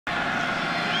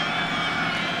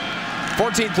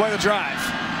14th play of the drive.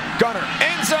 Gunner,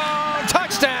 end zone,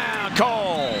 touchdown,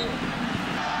 Cole.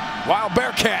 Wild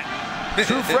Bearcat.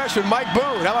 True freshman Mike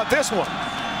Boone. How about this one?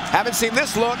 Haven't seen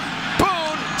this look.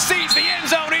 Boone sees the end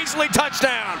zone easily,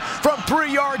 touchdown from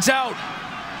 3 yards out.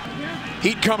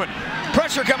 Heat coming,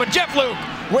 pressure coming. Jeff Luke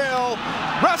will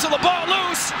wrestle the ball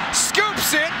loose,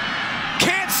 scoops it,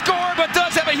 can't score, but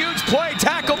does have a huge play,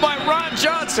 tackled by Ron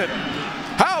Johnson.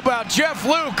 How about Jeff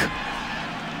Luke?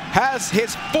 Has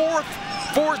his fourth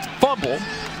fumble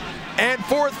and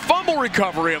fourth fumble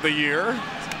recovery of the year,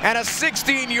 and a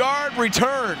 16-yard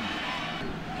return.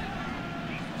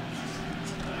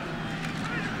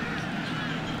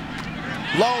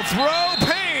 Low throw,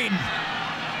 Payne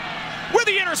with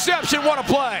the interception. What a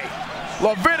play.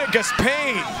 Leviticus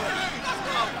Payne.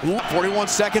 41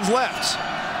 seconds left.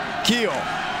 Keel,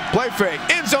 play fake,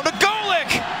 end zone to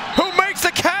Golick, who makes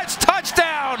the catch,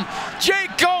 touchdown.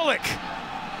 Jake Golick.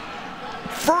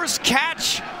 First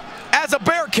catch as a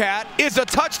Bearcat is a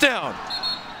touchdown.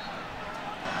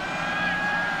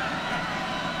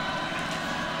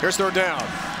 Here's third down.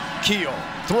 Keel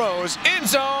throws, end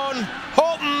zone,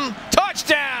 Holton,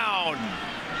 touchdown.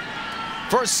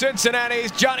 For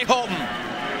Cincinnati's Johnny Holton,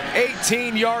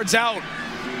 18 yards out.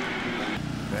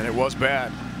 And it was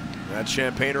bad. That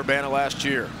Champaign-Urbana last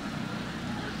year.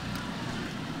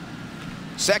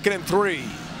 2nd and 3.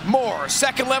 Moore,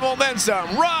 second level, then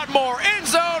some. Rod Moore, end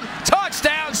zone,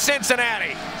 touchdown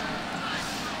Cincinnati.